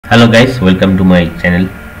Hello guys, welcome to my channel.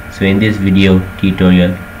 So in this video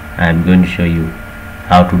tutorial I am going to show you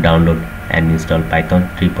how to download and install Python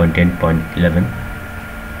 3.10.11.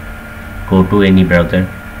 Go to any browser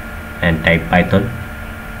and type Python,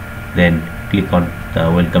 then click on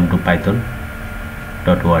the welcome to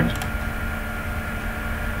python.org.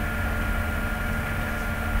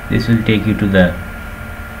 This will take you to the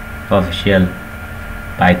official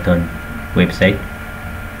Python website.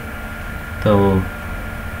 So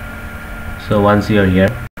once you are here,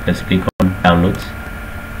 just click on downloads.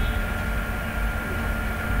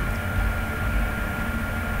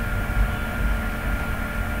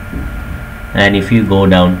 And if you go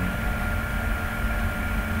down,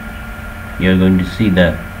 you are going to see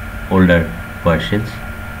the older versions.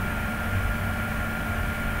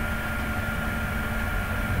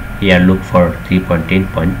 Here look for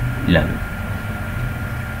 3.10.11.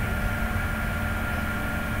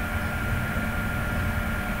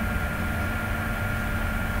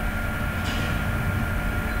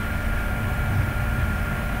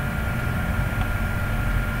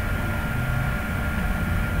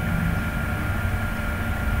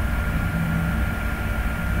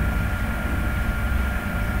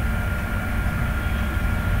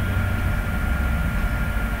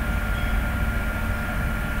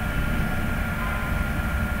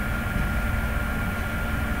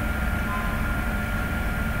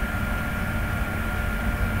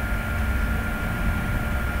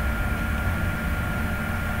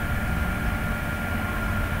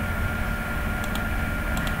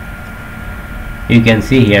 You can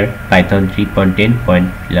see here Python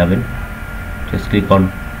 3.10.11. Just click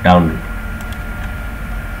on download.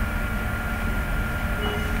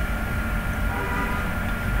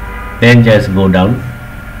 Then just go down.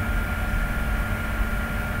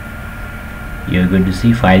 You are going to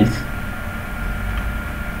see files.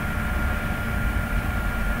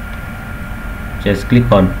 Just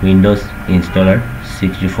click on Windows Installer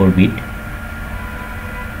 64-bit.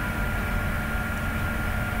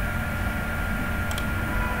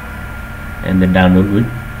 And the download will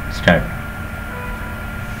start.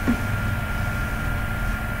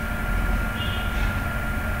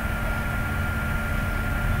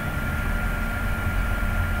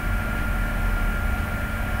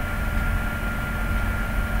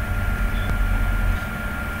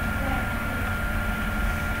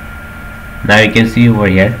 Now you can see over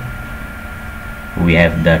here we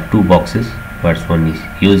have the two boxes. First one is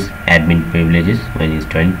use admin privileges when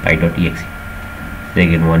installing py.exe.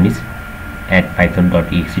 Second one is add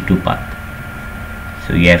python.exe to path.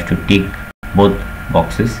 So you have to tick both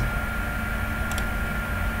boxes,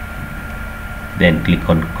 then click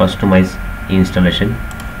on customize installation.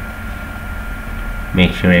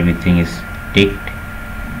 Make sure everything is ticked.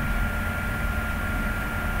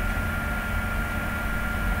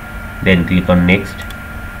 Then click on next.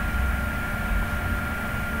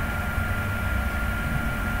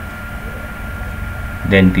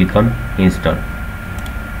 Then click on install.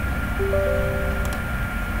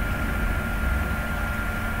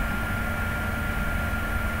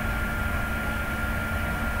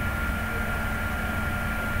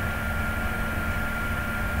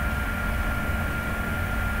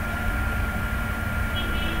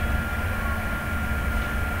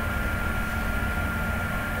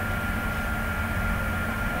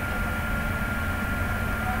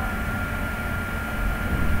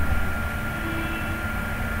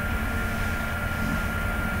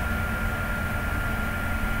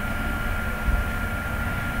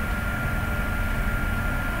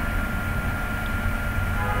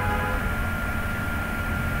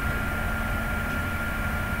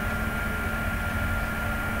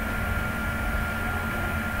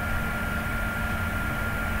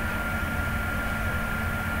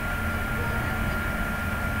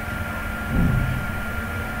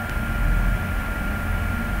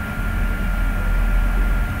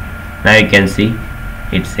 Now you can see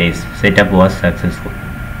it says setup was successful.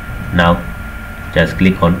 Now just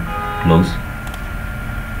click on close,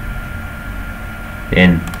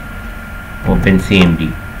 then open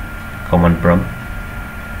cmd command prompt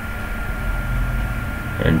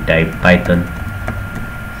and type python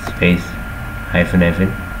space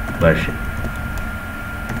 ---- version.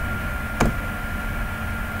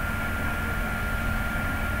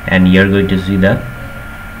 And you are going to see the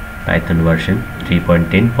Python version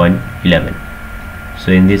 3.10.11.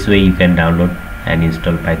 So in this way you can download and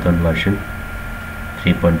install Python version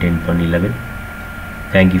 3.10.11.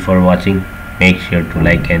 Thank you for watching. Make sure to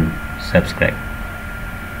like and subscribe.